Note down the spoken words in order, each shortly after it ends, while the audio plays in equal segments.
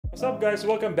What's up, guys?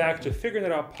 Welcome back to Figuring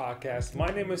It Out podcast. My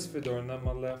name is Fedor, and on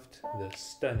my left, the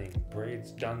stunning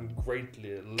braids done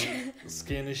greatly.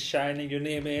 Skin is shining. Your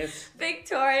name is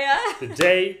Victoria.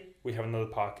 Today we have another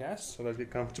podcast, so let's get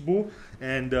comfortable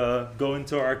and go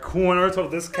into our corners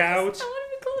of this couch. I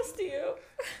want to be close to you.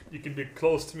 You can be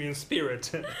close to me in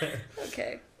spirit.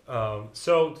 Okay.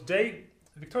 So today,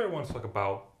 Victoria wants to talk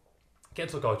about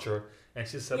cancel culture, and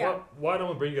she said, "Well, why don't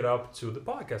we bring it up to the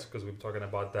podcast? Because we've been talking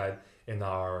about that in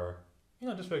our,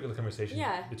 just regular conversation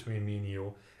between me and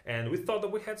you. And we thought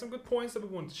that we had some good points that we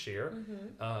wanted to share.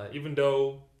 Mm-hmm. Even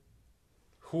though,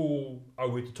 who are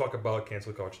we to talk about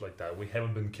cancel culture like that? We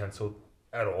haven't been canceled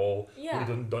at all. Yeah.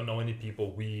 We don't know any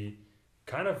people. We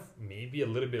kind of maybe a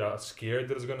little bit scared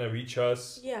that it's going to reach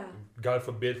us. Yeah. God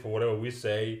forbid, for whatever we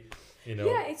say,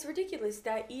 Yeah, it's ridiculous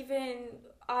that even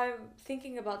I'm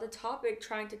thinking about the topic,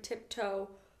 trying to tiptoe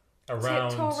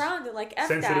around it, like F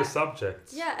sensitive that.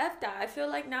 subjects. Yeah, F that. I feel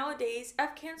like nowadays,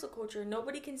 F cancel culture.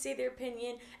 Nobody can say their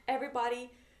opinion.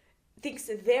 Everybody thinks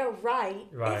that they're right.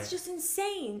 It's just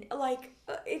insane. Like,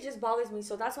 it just bothers me.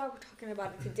 So that's why we're talking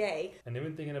about it today. And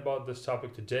even thinking about this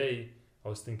topic today, I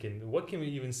was thinking, what can we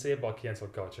even say about cancel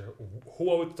culture? Who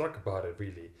are we to talk about it,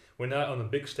 really? We're not on a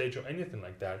big stage or anything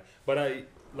like that. But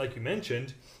like you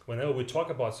mentioned, whenever we talk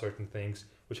about certain things,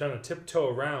 we're trying to tiptoe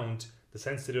around the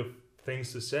sensitive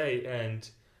things to say, and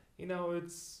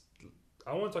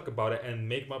I want to talk about it and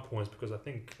make my points because I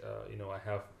think I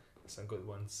have some good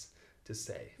ones to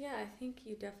say. Yeah, I think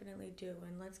you definitely do,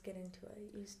 and let's get into it.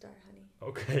 You start, honey.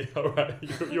 Okay, all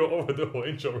right. You're over the whole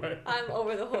intro, right? I'm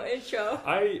over the whole intro.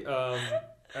 I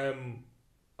am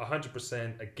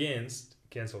 100% against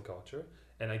cancel culture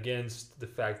and against the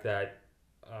fact that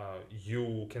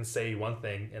you can say one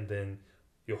thing and then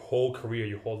your whole career,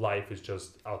 your whole life is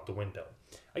just out the window.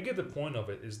 I get the point of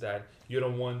it is that you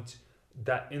don't want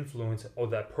that influence or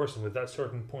that person with that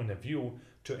certain point of view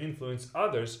to influence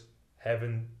others.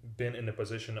 Having been in a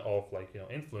position of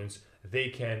influence, they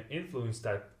can influence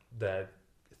that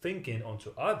thinking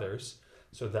onto others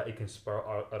so that it can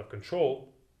spiral out of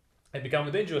control and become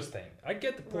a dangerous thing. I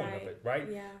get the point of it, right?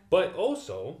 Yeah. But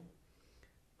also,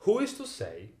 who is to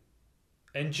say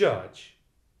and judge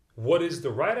what is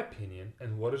the right opinion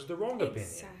and what is the wrong opinion?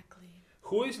 Exactly.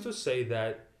 Who is to say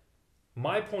that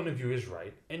my point of view is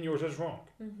right and yours is wrong?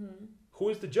 Mm-hmm. Who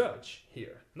is the judge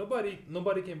here? Nobody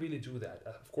can really do that.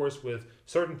 Of course, with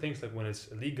certain things like when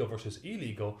it's legal versus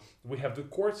illegal, we have the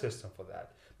court system for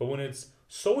that. But when it's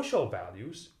social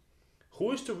values,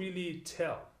 who is to really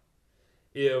tell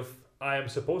if I am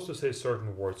supposed to say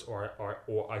certain words or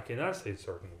I cannot say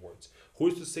certain words? Who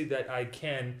is to say that I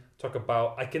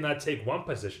cannot take one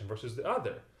position versus the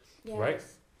other, right?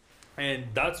 And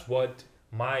that's what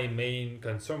my main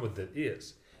concern with it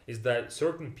is that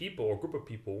certain people or group of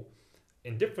people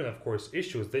in different, of course,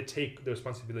 issues, they take the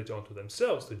responsibility onto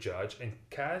themselves to judge and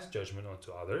cast judgment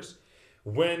onto others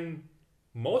when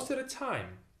most of the time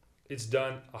it's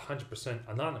done 100%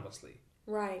 anonymously.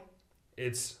 Right.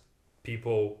 It's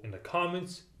people in the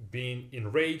comments being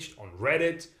enraged on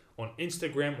Reddit, on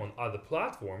Instagram, on other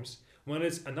platforms when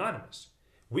it's anonymous.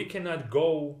 We cannot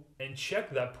go and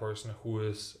check that person who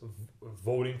is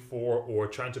voting for or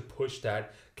trying to push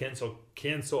that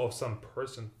cancel of some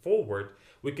person forward.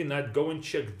 We cannot go and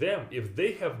check them if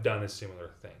they have done a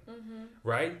similar thing,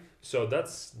 right? So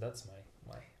that's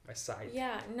my side.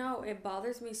 Yeah, no, it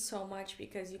bothers me so much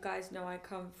because you guys know I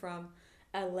come from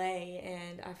LA,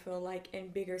 and I feel like in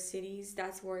bigger cities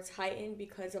that's where it's heightened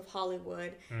because of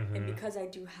Hollywood and because I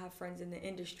do have friends in the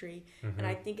industry, and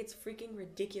I think it's freaking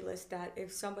ridiculous that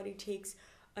if somebody takes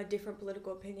a different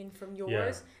political opinion from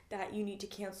yours, that you need to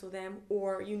cancel them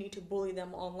or you need to bully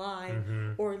them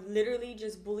online or literally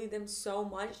just bully them so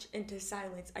much into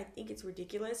silence. I think it's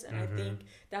ridiculous, and I think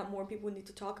that more people need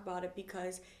to talk about it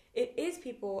because it is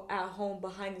people at home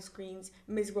behind the screens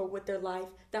miserable with their life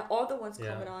that are the ones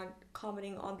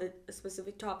commenting on the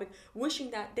specific topic,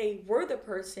 wishing that they were the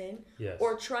person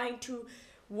or trying to.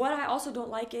 What I also don't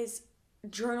like is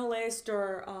journalists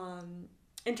or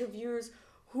interviewers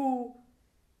who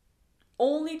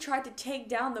only tried to take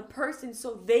down the person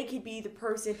so they could be the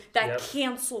person that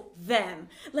canceled them.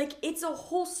 Like, it's a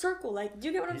whole circle. Like, do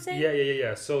you get what I'm saying?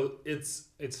 Yeah. So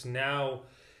it's now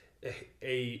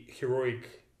a heroic,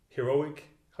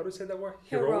 how do you say that word?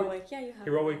 Heroic. Yeah, you have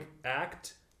heroic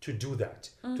act to do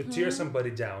that, to tear somebody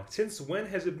down. Since when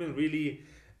has it been really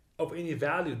of any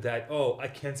value that, I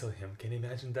cancel him? Can you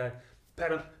imagine that?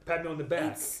 Pat me on the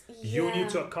back. You need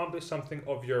to accomplish something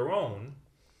of your own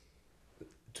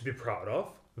to be proud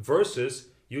of versus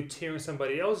you tearing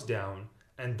somebody else down,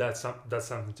 and that's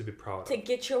something to be proud of. To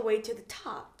get your way to the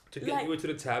top. To get your way to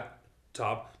the top.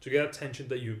 top to get attention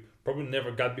that you probably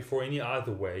never got before any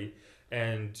other way,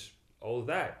 and all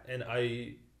that. And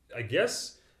I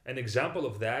guess an example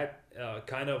of that,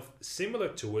 kind of similar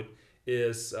to it,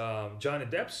 is Johnny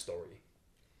Depp's story.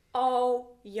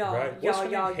 Oh, yo, Right? yo, What's her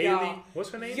yo, name? yo. Haley? What's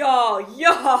her name? Yo,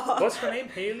 yo. What's her name?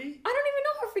 Haley? I don't even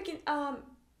know her freaking,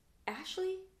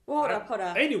 Ashley? Well, hold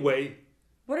up. Anyway.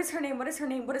 What is her name? What is her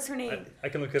name? What is her name? I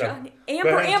can look it up.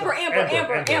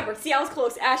 Amber. See, I was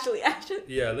close. Ashley.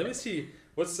 Yeah, let me see.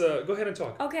 What's go ahead and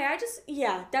talk. Okay,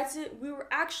 that's it. We were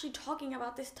actually talking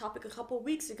about this topic a couple of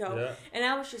weeks ago, Yeah. and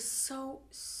I was just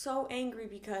so angry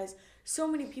because so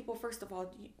many people, first of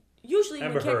all, usually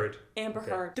Amber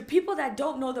Heard. The people that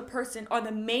don't know the person are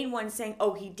the main ones saying,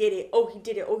 "Oh, he did it. Oh, he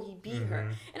did it. Oh, he beat her."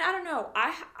 And I don't know.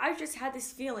 I just had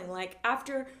this feeling like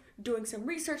after doing some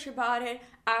research about it,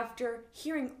 after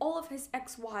hearing all of his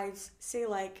ex-wives say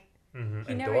like, and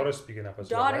daughter speaking up as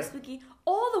well, right? Speaking,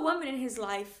 all the women in his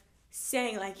life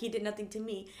saying like he did nothing to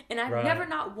me, and I've never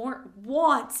not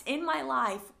once in my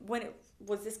life when it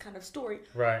was this kind of story,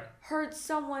 heard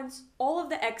all of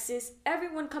the exes,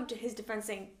 everyone come to his defense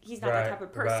saying he's not that type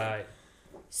of person.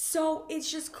 So it's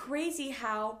just crazy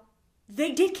how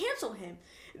they did cancel him.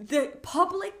 The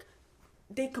public,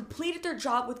 they completed their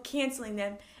job with canceling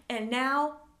them, and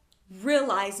now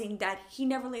realizing that he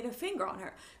never laid a finger on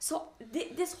her. So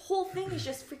this whole thing is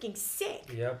just freaking sick.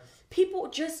 Yep. People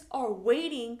just are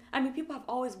waiting. I mean, people have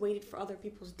always waited for other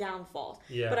people's downfalls.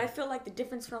 Yeah. But I feel like the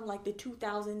difference from like the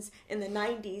 2000s and the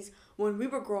 90s when we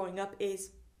were growing up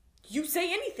is you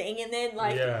say anything and then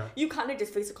like you kind of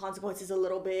just face the consequences a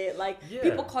little bit. Like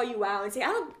people call you out and say, I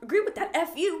don't agree with that.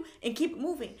 F you, and keep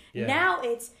moving. Yeah. Now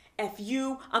it's F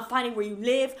you, I'm finding where you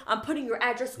live, I'm putting your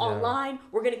address online,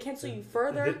 we're going to cancel you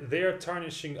further. They are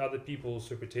tarnishing other people's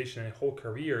reputation and whole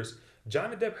careers.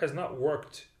 Johnny Depp has not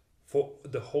worked for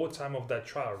the whole time of that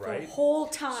trial, right? The whole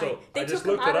time. So they took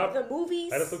him out of the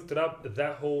movies. I just looked it up.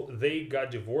 They got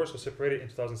divorced or separated in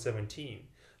 2017.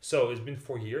 So it's been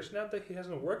 4 years now that he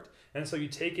hasn't worked. And so you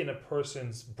take in a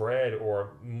person's bread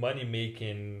or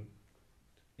money-making,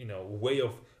 way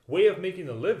of making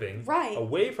a living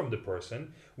away from the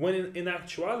person, when in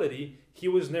actuality he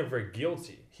was never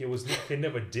guilty. He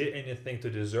never did anything to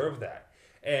deserve that.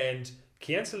 And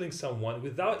canceling someone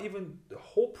without even the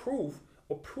whole proof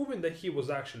or proving that he was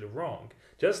actually wrong,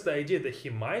 just the idea that he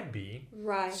might be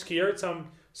scared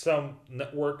some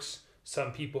networks,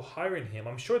 some people hiring him.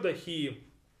 I'm sure that he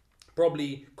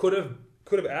probably could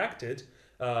have acted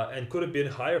and could have been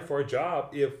hired for a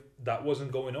job if that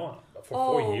wasn't going on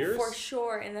for 4 years. For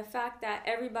sure. And the fact that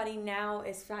everybody now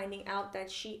is finding out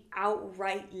that she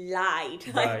outright lied.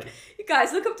 Like, you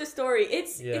guys, look up the story.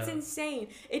 It's insane.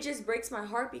 It just breaks my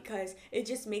heart because it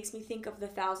just makes me think of the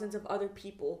thousands of other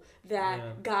people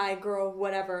that guy, girl,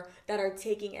 whatever, that are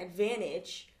taking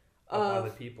advantage of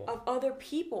other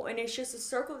people. And it's just a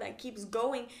circle that keeps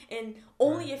going, and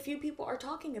only a few people are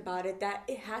talking about it, that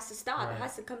it has to stop. It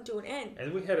has to come to an end.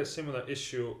 And we had a similar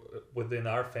issue within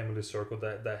our family circle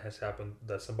that has happened,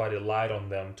 that somebody lied on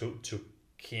them to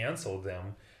cancel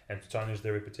them and to tarnish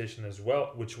their reputation as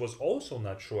well, which was also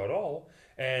not true at all.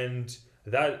 And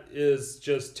that is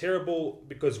just terrible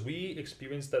because we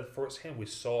experienced that firsthand. We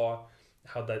saw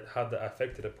how that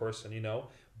affected a person,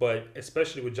 But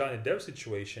especially with Johnny Depp's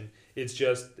situation, it's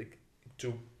just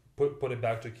to put it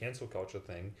back to a cancel culture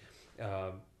thing.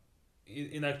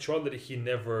 In actuality, he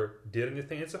never did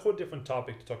anything. It's a whole different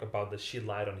topic to talk about that she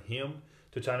lied on him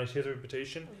to tarnish his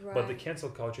reputation. But the cancel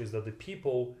culture is that the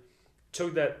people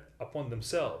took that upon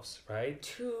themselves, right?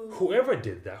 Whoever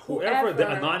did that, whoever the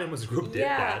anonymous group did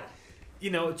that,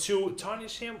 to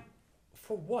tarnish him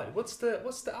for what? What's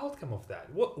the outcome of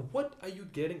that? What are you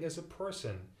getting as a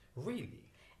person, really?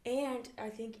 And I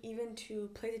think even to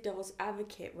play the devil's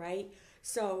advocate, right?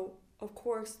 So, of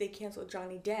course, they canceled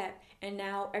Johnny Depp, and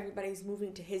now everybody's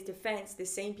moving to his defense. The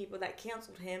same people that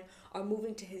canceled him are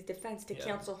moving to his defense to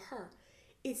cancel her.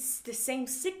 It's the same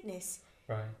sickness.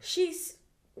 Right. She's,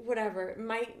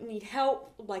 might need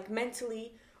help, like,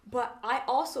 mentally, but I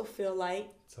also feel like...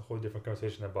 It's a whole different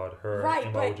conversation about her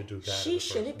and why would you do that. She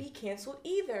shouldn't be canceled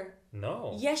either.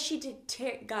 No. Yes, she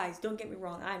did. Guys, don't get me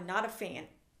wrong. I'm not a fan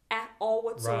at all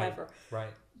whatsoever. Right.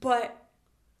 But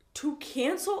to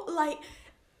cancel,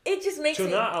 it just makes to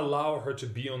not allow her to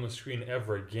be on the screen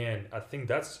ever again. I think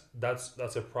that's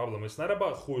a problem. It's not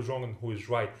about who is wrong and who is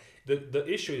right. The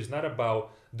issue is not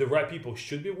about the right people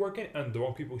should be working and the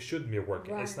wrong people shouldn't be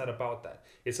working. It's not about that.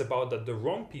 It's about that the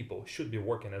wrong people should be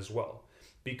working as well,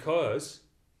 because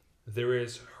there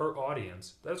is her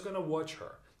audience that's going to watch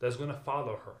her, that's going to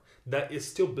follow her, that is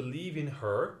still believing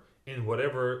her in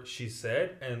whatever she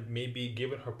said and maybe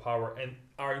giving her power and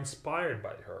are inspired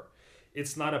by her.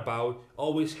 It's not about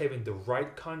always having the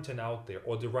right content out there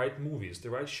or the right movies, the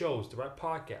right shows, the right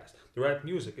podcasts, the right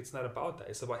music. It's not about that.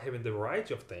 It's about having the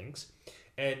variety of things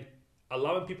and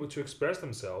allowing people to express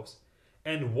themselves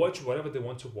and watch whatever they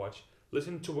want to watch,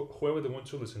 listen to whoever they want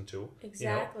to listen to.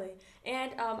 Exactly.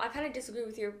 And I kind of disagree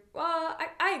with your,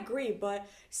 I agree, but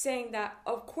saying that,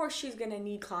 of course, she's going to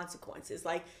need consequences.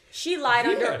 Like, she lied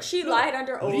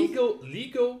under oath.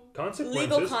 Legal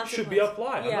consequences should be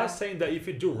applied. Yeah. I'm not saying that if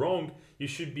you do wrong, you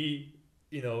should be,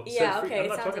 set free. I'm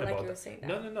not talking about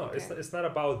that. No. Okay. It's not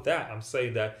about that. I'm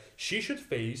saying that she should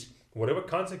face whatever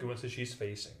consequences she's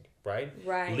facing, right?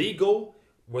 Right. Legal,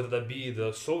 whether that be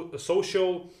the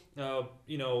social,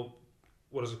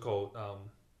 what is it called?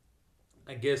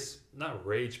 I guess not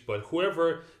rage, but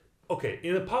whoever. Okay,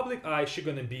 in the public eye, she's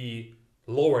gonna be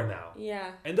lower now. Yeah.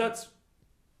 And that's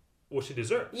what she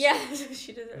deserves. Yeah,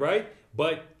 she deserves. Right,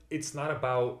 but it's not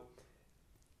about.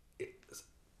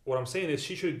 What I'm saying is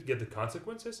she should get the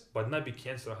consequences, but not be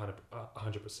canceled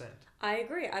 100%. I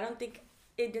agree. I don't think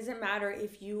it doesn't matter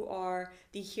if you are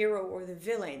the hero or the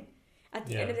villain. At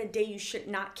the end of the day, you should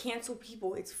not cancel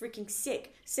people. It's freaking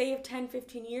sick. Say if 10,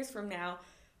 15 years from now,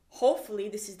 hopefully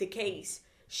this is the case.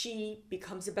 She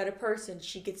becomes a better person.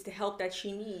 She gets the help that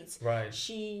she needs. Right.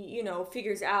 She,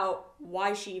 figures out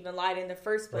why she even lied in the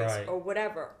first place or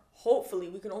whatever. Hopefully,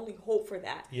 we can only hope for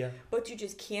that. Yeah. But you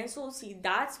just cancel. See,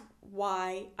 that's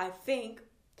why I think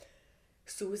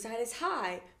suicide is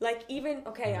high. Like, even,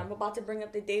 I'm about to bring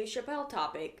up the Dave Chappelle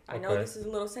topic. I know this is a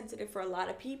little sensitive for a lot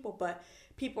of people, but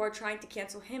people are trying to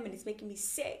cancel him, and it's making me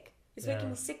sick. It's making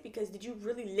me sick because did you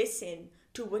really listen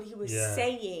to what he was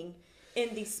saying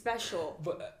in the special?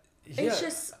 But it's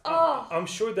just, I'm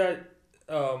sure that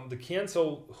the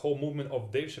cancel whole movement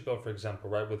of Dave Chappelle, for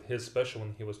example, right, with his special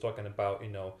when he was talking about,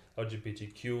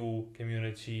 LGBTQ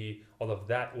community, all of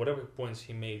that, whatever points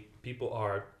he made, people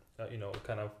are,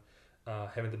 kind of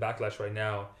having the backlash right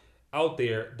now out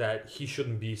there that he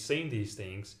shouldn't be saying these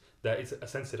things, that it's a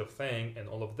sensitive thing and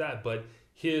all of that. But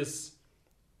his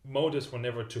motives were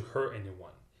never to hurt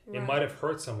anyone. Right. It might have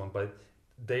hurt someone, but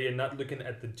they are not looking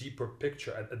at the deeper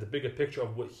picture, at the bigger picture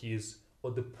of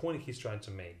or the point he's trying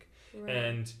to make. Right.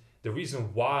 And the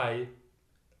reason why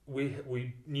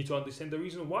we need to understand the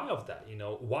reason why of that,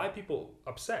 why people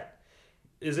upset.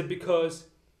 Is it because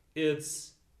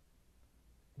it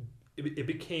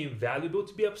became valuable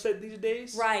to be upset these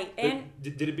days? Right. And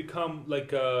did it become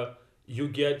like you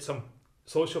get some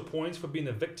social points for being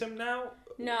a victim now?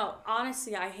 No,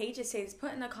 honestly, I hate to say this.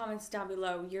 Put in the comments down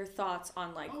below your thoughts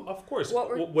on of course.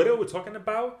 What are we talking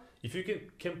about? If you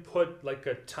can put like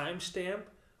a timestamp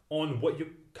on what you're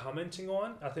commenting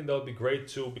on, I think that would be great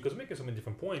too, because we're making so many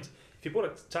different points. If you put a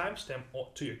timestamp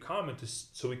to your comment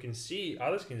so we can see,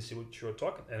 others can see what you're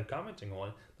talking and commenting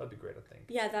on, that'd be great, I think.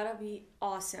 Yeah, that'll be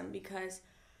awesome because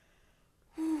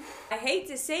I hate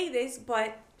to say this,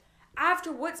 but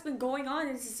after what's been going on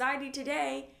in society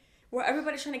today, where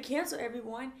everybody's trying to cancel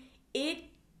everyone,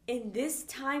 in this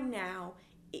time now,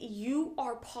 you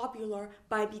are popular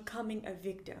by becoming a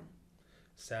victim.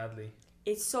 Sadly.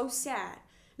 It's so sad.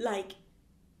 Like,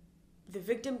 the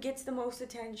victim gets the most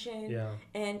attention. Yeah.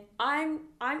 And I'm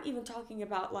even talking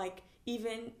about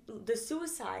even the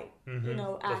suicide,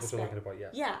 aspect. That's what you're talking about, yeah.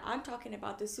 Yeah, I'm talking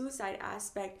about the suicide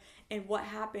aspect and what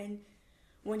happened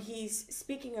when he's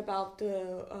speaking about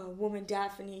the woman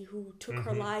Daphne who took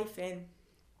her life and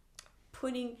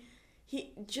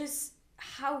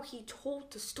how he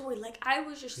told the story. Like, I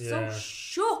was just so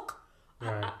shook.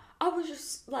 Right. I was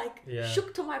just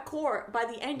shook to my core by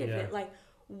the end of it. Like,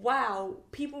 wow,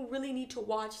 people really need to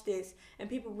watch this, and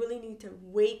people really need to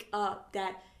wake up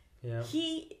that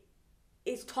he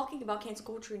is talking about cancel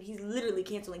culture and he's literally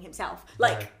canceling himself.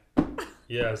 Like,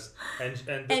 yes, and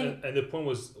the point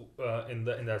was in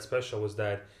that special was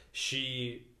that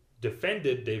she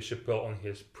defended Dave Chappelle on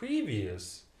his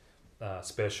previous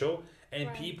special,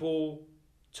 and people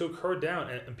took her down,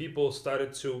 and people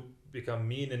started to become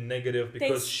mean and negative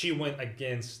because she went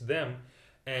against them,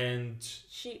 and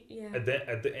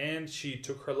at the end she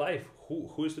took her life.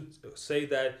 Who is to say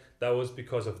that was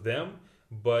because of them?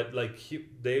 But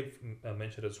Dave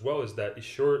mentioned as well, is that it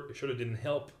surely didn't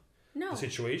help the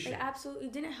situation. It absolutely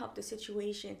didn't help the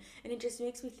situation, and it just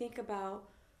makes me think about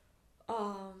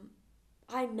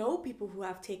I know people who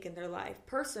have taken their life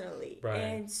personally,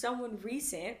 and someone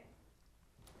recent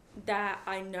that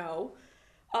I know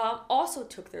also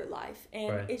took their life,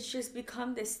 and it's just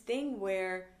become this thing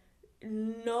where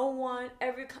everyone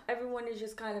is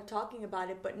just kind of talking about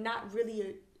it, but not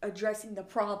really addressing the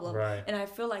problem. And I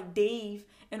feel like Dave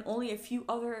and only a few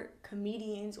other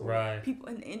comedians or people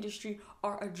in the industry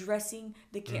are addressing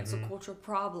the cancel culture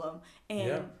problem,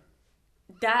 and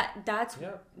that's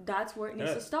where it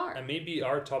needs to start. And maybe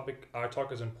our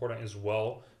talk is important as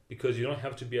well, because you don't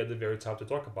have to be at the very top to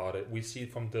talk about it. We see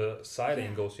it from the side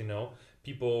angles, you know,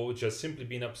 people just simply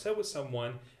being upset with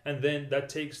someone, and then that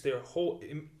takes their whole.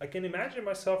 I can imagine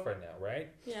myself right now, right?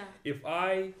 Yeah.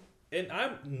 And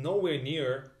I'm nowhere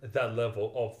near that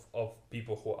level of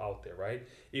people who are out there, right?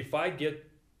 If I get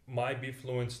my Be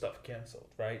Fluent stuff canceled,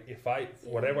 right? If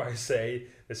whatever I say,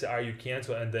 they say, "Are you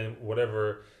canceled?" And then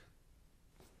whatever,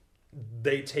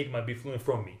 they take my Be Fluent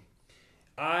from me.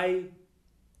 I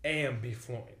am Be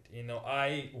Fluent. You know,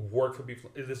 I work for Be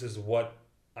Fluent. This is what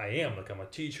I am. Like, I'm a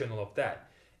teacher and all of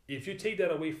that. If you take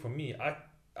that away from me,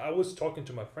 I was talking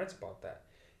to my friends about that.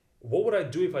 What would I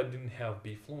do if I didn't have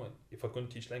Be Fluent? If I couldn't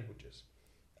teach languages?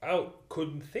 I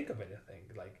couldn't think of anything.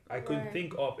 Like, I couldn't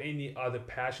think of any other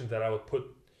passion that I would put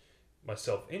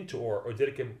myself into or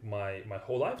dedicate my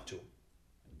whole life to.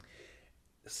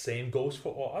 Same goes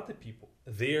for all other people.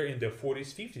 They're in their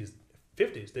 40s, 50s.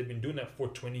 They've been doing that for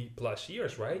 20 plus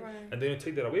years, right? And they don't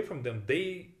take that away from them.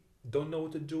 They don't know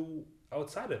what to do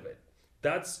outside of it.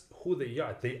 That's who they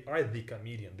are. They are the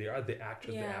comedian. They are the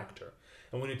actor, the actor.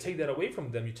 And when you take that away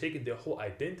from them, you take their whole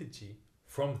identity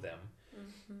from them.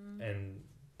 And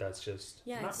that's just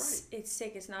not right. It's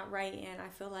sick. It's not right. And I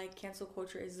feel like cancel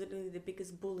culture is literally the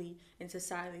biggest bully in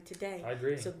society today. I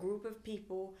agree. It's a group of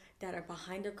people that are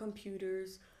behind their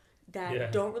computers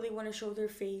that don't really want to show their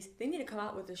face. They need to come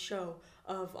out with a show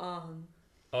of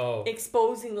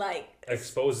exposing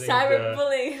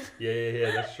cyberbullying.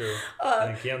 Yeah, that's true.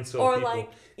 And cancel or people.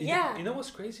 Like, You know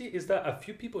what's crazy is that a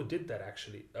few people did that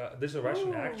actually. There's a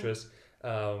Russian actress,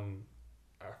 I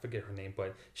forget her name,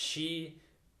 but she's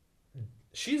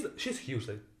huge,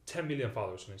 like 10 million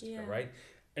followers on Instagram, right?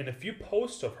 And a few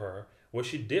posts of her, what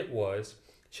she did was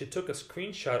she took a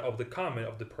screenshot of the comment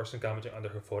of the person commenting under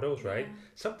her photos, right?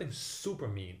 Something super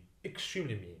mean,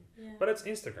 extremely mean. But it's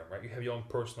Instagram, right? You have your own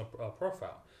personal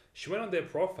profile. She went on their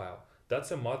profile. That's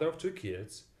a mother of 2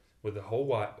 kids with a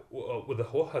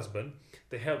whole husband.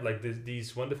 They have like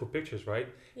these wonderful pictures, right?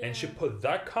 And she put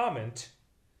that comment,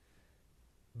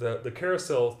 the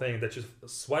carousel thing that just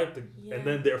swiped, and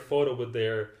then their photo with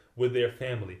their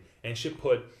family. And she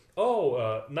put,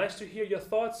 nice to hear your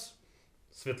thoughts,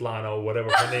 Svetlana, or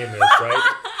whatever her name is,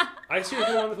 right? I see you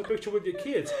doing a wonderful picture with your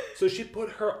kids. So she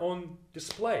put her on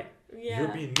display. You're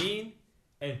being mean,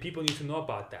 and people need to know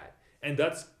about that. And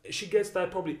she gets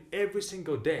that probably every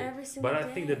single day. I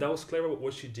think that was clever with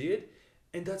what she did.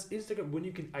 And that's Instagram, when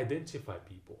you can identify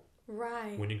people.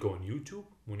 Right. When you go on YouTube,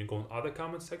 when you go on other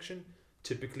comment section,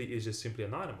 typically it's just simply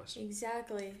anonymous.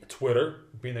 Exactly. Twitter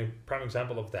being a prime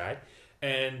example of that.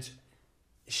 And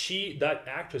that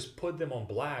actress put them on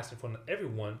blast in front of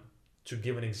everyone to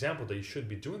give an example that you should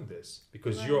be doing this.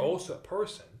 Because you're also a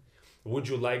person. Would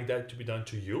you like that to be done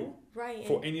to you? Right.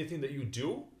 For anything that you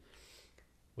do?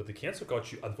 With the cancel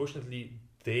culture, unfortunately,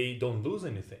 they don't lose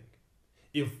anything.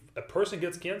 If a person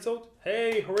gets canceled,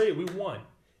 hey, hooray, we won.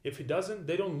 If he doesn't,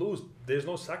 they don't lose. There's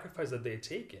no sacrifice that they're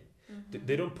taking.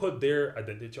 They don't put their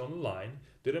identity on the line.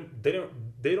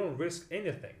 They don't risk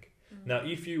anything. Now,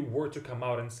 if you were to come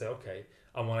out and say, okay,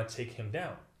 I want to take him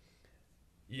down.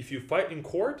 If you fight in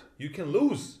court, you can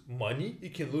lose money. You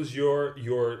can lose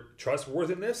your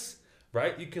trustworthiness,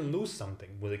 right? You can lose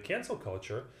something. With a cancel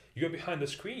culture, you're behind the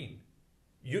screen.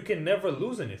 You can never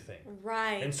lose anything.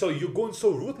 Right. And so you're going so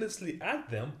ruthlessly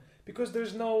at them because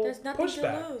there's nothing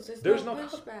pushback. To lose. There's no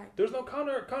pushback. There's no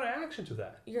counter action to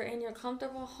that. You're in your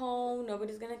comfortable home.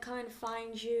 Nobody's gonna come and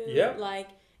find you. Yeah. Like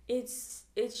it's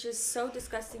just so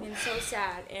disgusting and so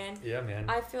sad. And man.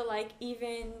 I feel like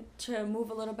even to move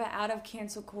a little bit out of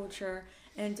cancel culture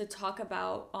and to talk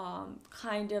about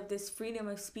kind of this freedom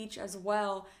of speech as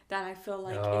well, that I feel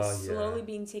like is slowly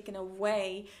being taken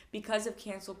away because of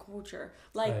cancel culture.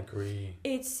 Like, I agree.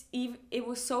 It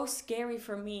was so scary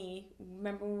for me.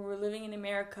 Remember when we were living in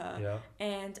America,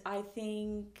 and I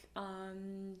think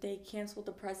they canceled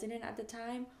the president at the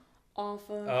time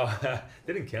off of...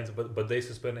 they didn't cancel, but they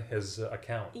suspended his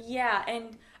account. Yeah,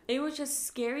 and it was just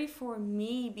scary for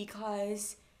me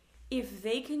because if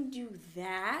they can do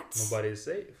that... Nobody's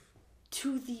safe.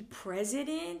 To the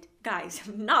president? Guys,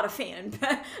 I'm not a fan.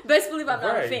 Best believe I'm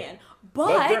not a fan.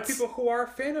 But there are people who are a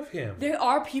fan of him. There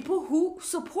are people who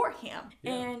support him.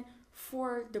 Yeah. And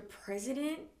for the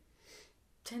president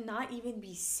to not even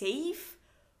be safe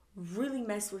really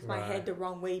messed with my head the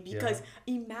wrong way. Because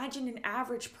imagine an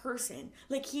average person.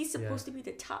 Like, he's supposed to be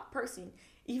the top person.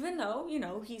 Even though,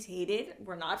 he's hated.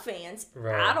 We're not fans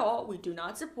at all. We do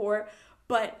not support.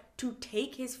 But to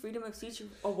take his freedom of speech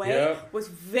away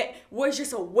was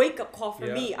just a wake-up call for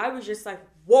me. I was just like,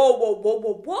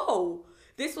 whoa.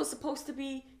 This was supposed to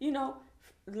be,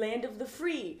 land of the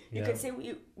free. You Yeah. can say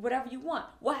whatever you want.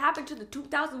 What happened to the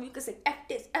 2000? You can say F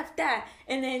this, F that.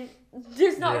 And then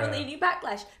there's not Yeah. really any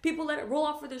backlash. People let it roll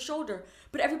off their shoulder.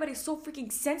 But everybody's so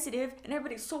freaking sensitive and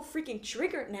everybody's so freaking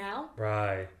triggered now.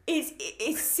 Right.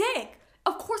 It's sick.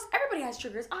 Of course, everybody has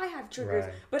triggers. I have triggers.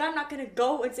 Right. But I'm not going to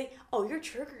go and say, oh, you're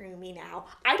triggering me now.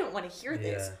 I don't want to hear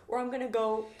this. Yeah. Or I'm going to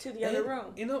go to the other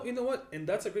room. You know what? And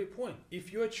that's a great point.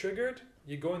 If you are triggered,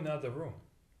 you go in the other room.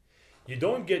 You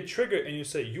don't get triggered and you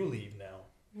say, you leave now.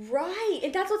 Right.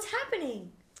 And that's what's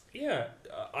happening. Yeah,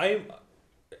 I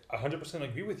 100%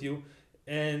 agree with you.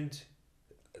 And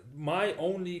my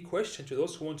only question to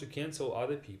those who want to cancel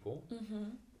other people,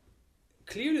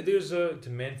 clearly there's a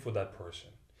demand for that person.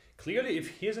 Clearly,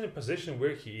 if he is in a position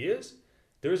where he is,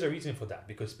 there is a reason for that.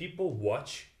 Because people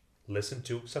watch, listen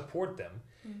to, support them.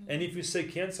 And if you say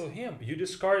cancel him, you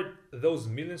discard those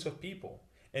millions of people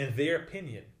and their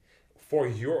opinion for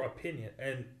your opinion.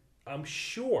 And I'm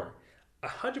sure,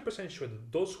 100% sure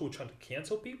that those who are trying to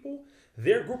cancel people,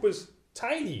 their group is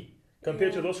tiny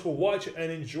compared to those who watch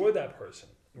and enjoy that person,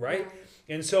 right?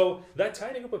 And so that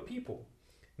tiny group of people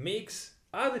makes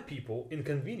other people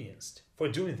inconvenienced for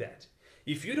doing that.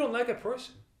 If you don't like a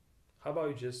person, how about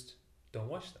you just don't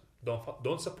watch them,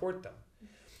 don't support them,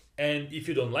 and if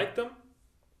you don't like them,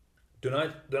 do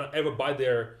not ever buy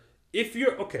their. If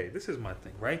you're okay, this is my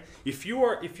thing, right? If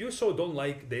you so don't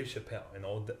like Dave Chappelle and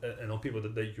all people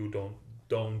that you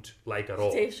don't like at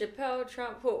all, Dave Chappelle,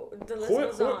 Trump, the list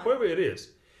goes on. Whoever it is,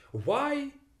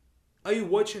 why are you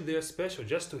watching their special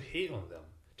just to hate on them,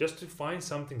 just to find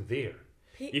something there?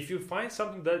 If you find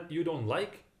something that you don't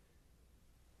like,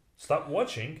 stop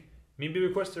watching. Maybe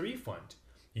request a refund.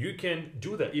 You can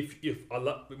do that. If a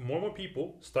lot more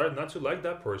people start not to like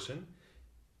that person,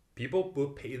 people will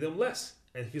pay them less,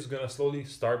 and he's gonna slowly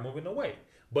start moving away.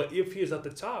 But if he is at the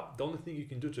top, the only thing you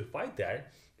can do to fight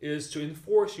that is to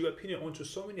enforce your opinion onto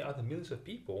so many other millions of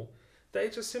people that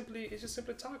it's just simply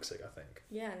toxic, I think.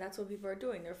 Yeah, and that's what people are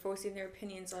doing. They're forcing their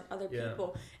opinions on other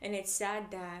people, and it's sad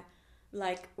that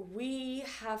like we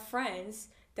have friends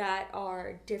that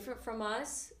are different from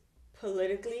us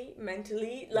politically,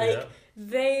 mentally, like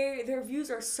their views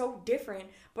are so different,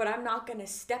 but I'm not gonna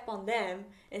step on them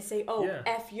and say, oh,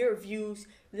 F your views,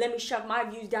 let me shove my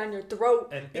views down your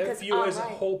throat. And F you as a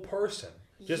whole person,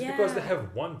 just because they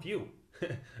have one view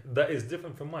that is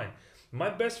different from mine. My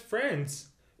best friends,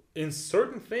 in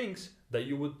certain things that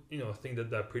you would think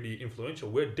that they're pretty influential,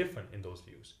 we're different in those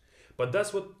views, but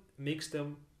that's what makes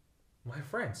them my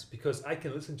friends, because I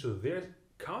can listen to their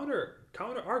counter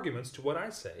arguments to what I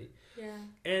say,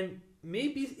 and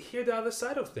maybe hear the other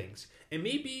side of things, and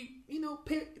maybe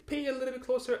pay a little bit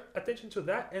closer attention to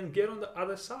that and get on the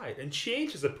other side and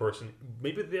change as a person.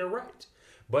 Maybe they're right,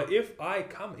 but if I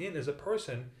come in as a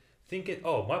person thinking,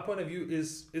 oh, my point of view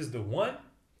is the one,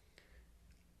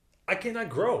 I cannot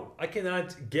grow. I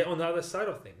cannot get on the other side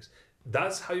of things.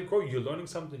 That's how you grow. You're learning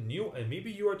something new, and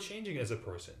maybe you are changing as a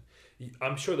person.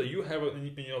 I'm sure that you have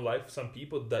in your life some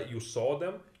people that you saw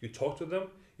them, you talked to them,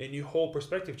 and your whole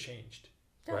perspective changed.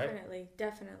 Definitely, right?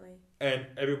 Definitely. And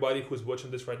everybody who's watching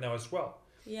this right now as well.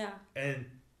 Yeah. And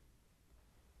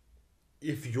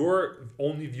if your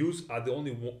only views are the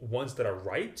only ones that are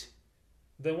right,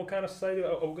 then what kind of society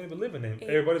are we going to be living in?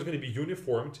 Everybody's going to be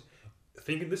uniformed,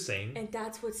 thinking the same. And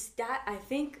that's I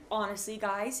think, honestly,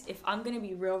 guys, if I'm going to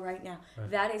be real right now,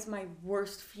 that is my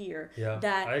worst fear. Yeah,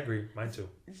 that I agree. Mine too.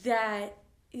 That,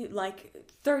 like,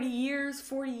 30 years,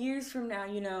 40 years from now,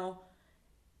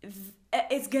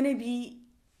 it's going to be,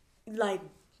 like,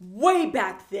 way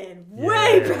back then,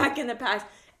 way back in the past.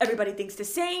 Everybody thinks the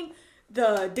same.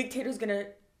 The dictator's going to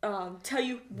tell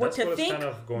you what to think. That's what it's kind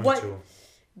of going to.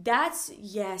 That's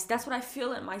what I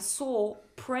feel in my soul,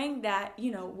 praying that,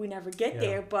 we never get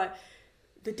there, but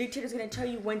the dictator's going to tell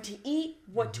you when to eat,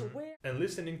 what to wear. And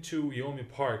listening to Yeonmi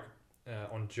Park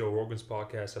on Joe Rogan's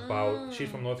podcast about, she's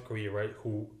from North Korea, right,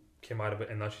 who came out of it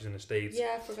and now she's in the States.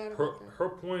 Yeah, I forgot about that. Her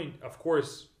point, of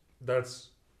course, that's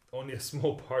only a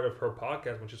small part of her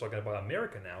podcast when she's talking about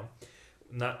America now,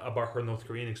 not about her North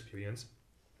Korean experience.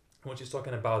 When she's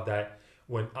talking about that,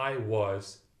 when I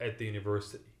was at the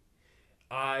university,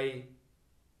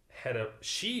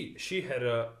 she had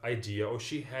a idea, or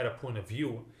she had a point of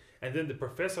view, and then the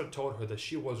professor told her that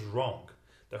she was wrong,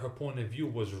 that her point of view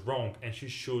was wrong, and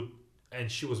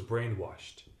she was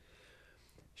brainwashed.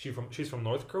 She's from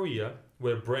North Korea,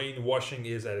 where brainwashing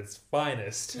is at its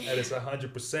finest, at its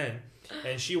 100%,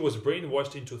 and she was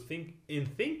brainwashed into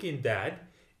thinking that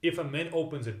if a man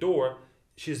opens a door,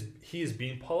 he is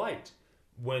being polite,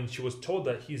 when she was told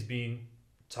that he's being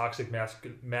toxic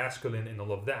masculine and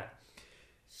all of that.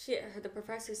 The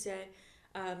professor said,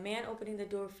 a man opening the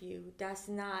door for you, that's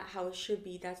not how it should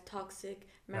be. That's toxic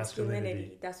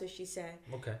masculinity. That's what she said.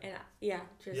 Okay. And yeah.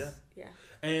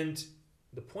 And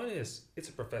the point is, it's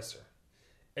a professor.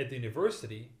 At the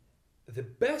university, the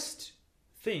best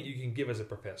thing you can give as a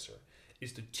professor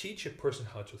is to teach a person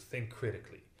how to think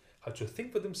critically, how to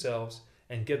think for themselves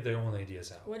and get their own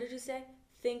ideas out. What did you say?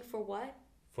 Think for what?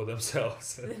 For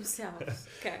themselves. For themselves.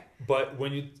 Okay. But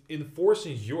when you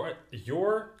enforcing your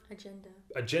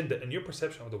agenda and your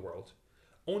perception of the world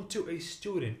onto a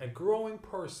student, a growing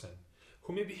person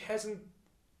who maybe hasn't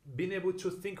been able to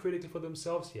think critically for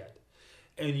themselves yet,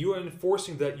 and you are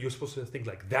enforcing that you're supposed to think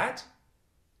like that,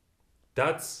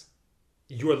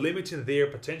 you are limiting their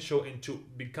potential into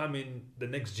becoming the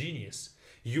next genius.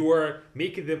 You are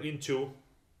making them into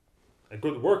a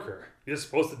good worker. You're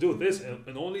supposed to do this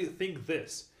and only think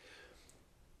this.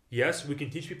 Yes, we can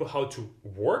teach people how to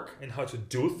work and how to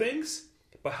do things,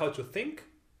 but how to think.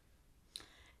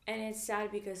 And it's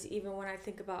sad because even when I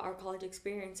think about our college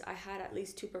experience, I had at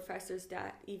least 2 professors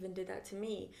that even did that to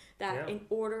me. That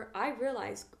I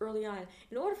realized early on,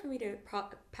 in order for me to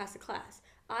pass a class,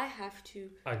 I have to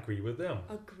agree with them.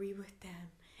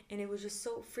 And it was just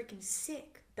so freaking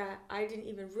sick that I didn't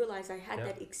even realize I had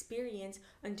that experience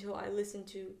until I listened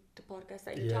to the podcast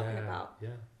that you're talking about.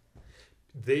 Yeah.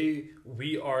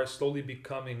 We are slowly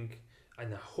becoming,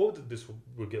 and I hope that this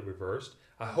will get reversed.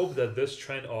 I hope that this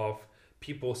trend of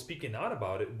people speaking out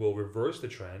about it will reverse the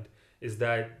trend, is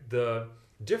that the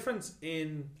difference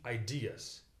in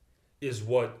ideas is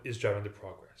what is driving the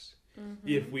progress.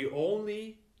 If we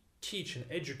only teach and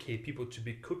educate people to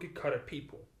be cookie cutter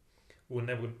people, we're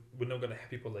not going to have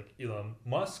people like Elon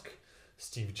Musk,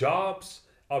 Steve Jobs,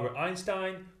 Albert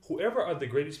Einstein, whoever are the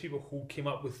greatest people who came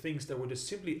up with things that were just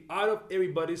simply out of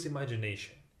everybody's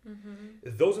imagination.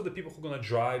 Those are the people who are going to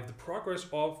drive the progress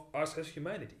of us as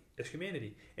humanity.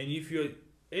 And if you're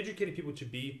educating people to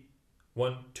be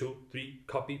 1, 2, 3,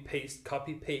 copy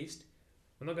paste,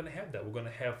 we're not going to have that. We're going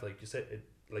to have, like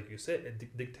you said, a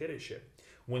dictatorship.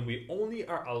 When we only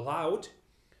are allowed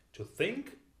to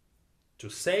think, to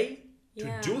say, to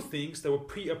do things that were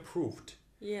pre-approved.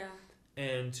 Yeah.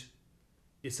 And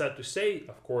it's sad to say,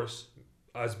 of course,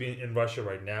 us being in Russia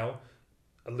right now,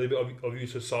 a little bit of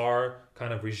USSR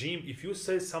kind of regime, if you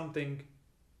say something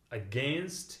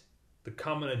against the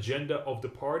common agenda of the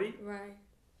party,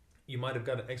 you might have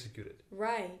gotten executed.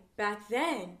 Right. Back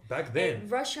then. And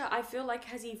Russia, I feel like,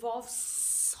 has evolved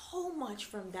so much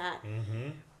from that.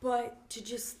 But to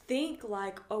just think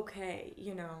like, okay,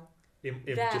 you know.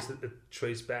 It just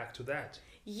trace back to that.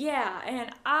 Yeah,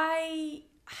 and I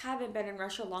haven't been in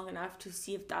Russia long enough to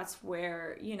see if that's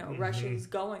where, Russia is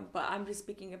going. But I'm just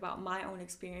speaking about my own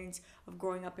experience of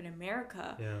growing up in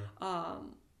America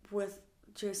with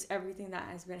just everything that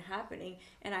has been happening.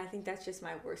 And I think that's just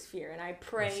my worst fear. And I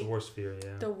pray... That's the worst fear,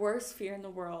 yeah. The worst fear in the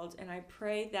world. And I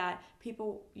pray that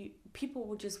people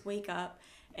will just wake up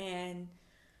and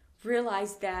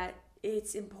realize that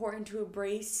it's important to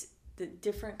embrace the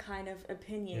different kind of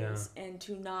opinions and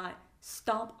to not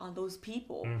stomp on those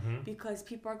people because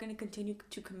people are going to continue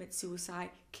to commit suicide,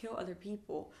 kill other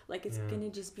people. Like, it's going to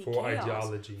just be for chaos.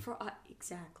 Ideology.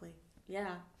 Exactly.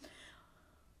 Yeah.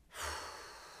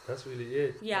 That's really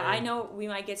it. Yeah, and I know we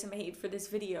might get some hate for this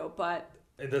video, but...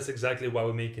 And that's exactly why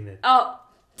we're making it. Oh.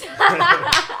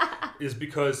 Is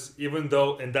because even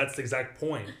though, and that's the exact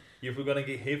point, if we're going to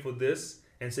get hate for this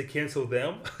and say cancel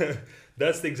them,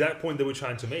 that's the exact point that we're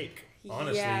trying to make,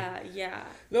 honestly. Yeah.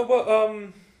 No, but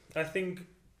I think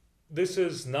this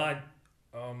is not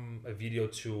a video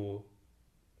to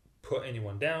put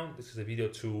anyone down. This is a video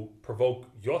to provoke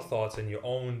your thoughts and your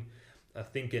own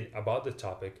thinking about the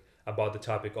topic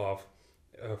of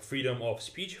freedom of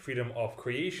speech, freedom of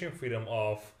creation, freedom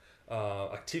of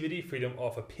activity, freedom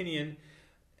of opinion,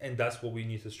 and that's what we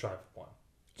need to strive upon.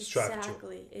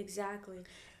 Exactly.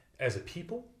 As a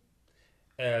people,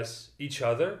 as each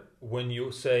other, when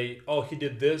you say, oh, he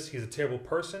did this, he's a terrible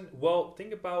person, well,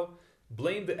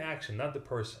 blame the action, not the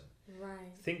person.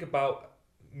 Right. Think about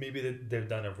maybe they've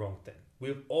done a wrong thing.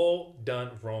 We've all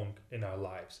done wrong in our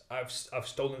lives. I've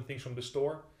stolen things from the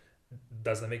store.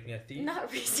 Does that make me a thief?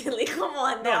 Not recently. Come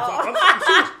on now. No, I'm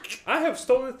serious. I have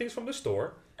stolen things from the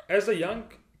store as a young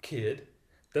kid.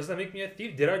 Does that make me a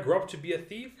thief? Did I grow up to be a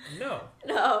thief? No.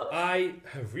 I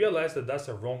have realized that that's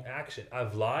a wrong action.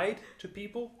 I've lied to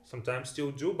people, sometimes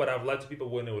still do, but I've lied to people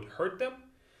when it would hurt them.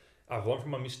 I've learned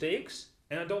from my mistakes,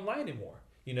 and I don't lie anymore,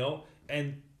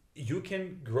 And you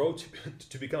can grow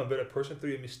to become a better person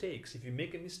through your mistakes. If you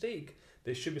make a mistake,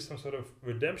 there should be some sort of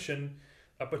redemption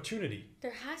opportunity.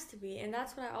 There has to be, and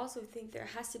that's what I also think. There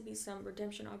has to be some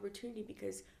redemption opportunity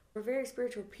because We're very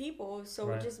spiritual people, so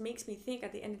Right. it just makes me think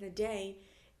at the end of the day,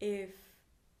 if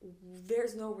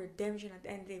there's no redemption at the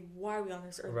end of the day, why are we on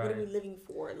this earth? What are we Right. living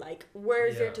for? Like, where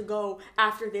is there Yeah. to go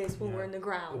after this when Yeah. we're in the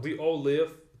ground? We all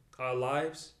live our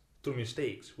lives through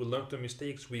mistakes. We learn through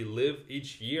mistakes. We live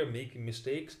each year making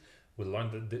mistakes. We learn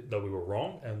that we were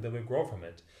wrong, and then we grow from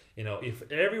it. You know, if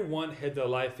everyone had their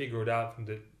life figured out from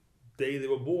the day they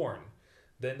were born,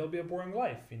 then there'll be a boring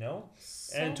life, you know?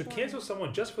 So And to boring. cancel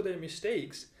someone just for their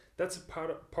mistakes, that's a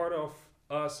part of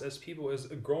us as people, as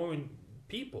a growing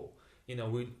people. You know,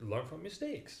 we learn from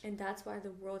mistakes. And that's why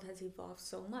the world has evolved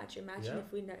so much. Imagine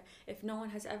Yeah. if no one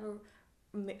has ever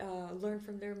learned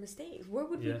from their mistakes, where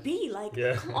would Yeah. we be? Like,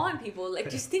 Yeah. come on, people, like,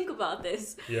 just think about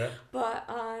this. Yeah. But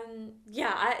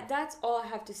yeah, that's all I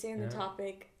have to say on the Yeah.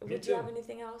 topic. Me Would you too. have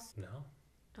anything else? No.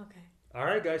 Okay. All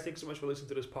right, guys. Thanks so much for listening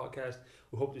to this podcast.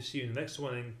 We hope to see you in the next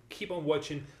one, and keep on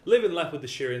watching Living Life with the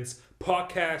Shirins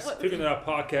podcast, What? Figuring It Out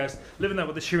podcast, Living Life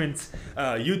with the Shirins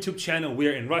YouTube channel.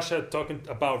 We're in Russia talking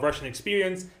about Russian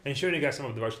experience and showing you guys some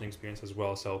of the Russian experience as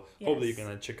well. So hopefully you Yes.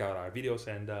 can check out our videos,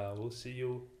 and we'll see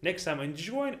you next time. And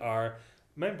join our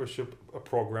membership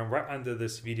program right under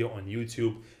this video on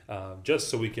YouTube, just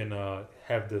so we can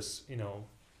have this,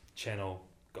 channel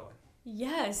going.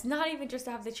 Yes, not even just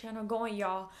to have the channel going,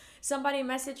 y'all. Somebody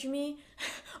messaged me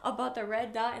about the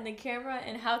red dot in the camera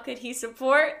and how could he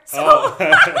support. So Oh.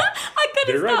 I The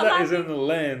couldn't red stop dot is laughing. in the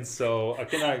lens, so I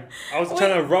was Wait,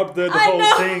 trying to rub the I whole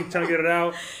know. thing, trying to get it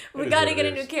out. We It is gotta what get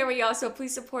it a new is. camera, y'all. So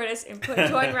please support us and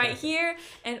join right here.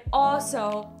 And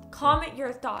also comment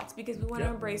your thoughts, because we want to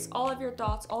Yeah. embrace all of your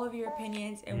thoughts, all of your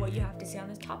opinions, and what you have to say on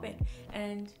this topic.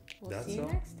 And we'll That's see you all.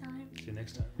 next time. See you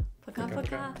next time. Paka Paka,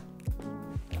 paka.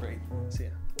 Great. See ya.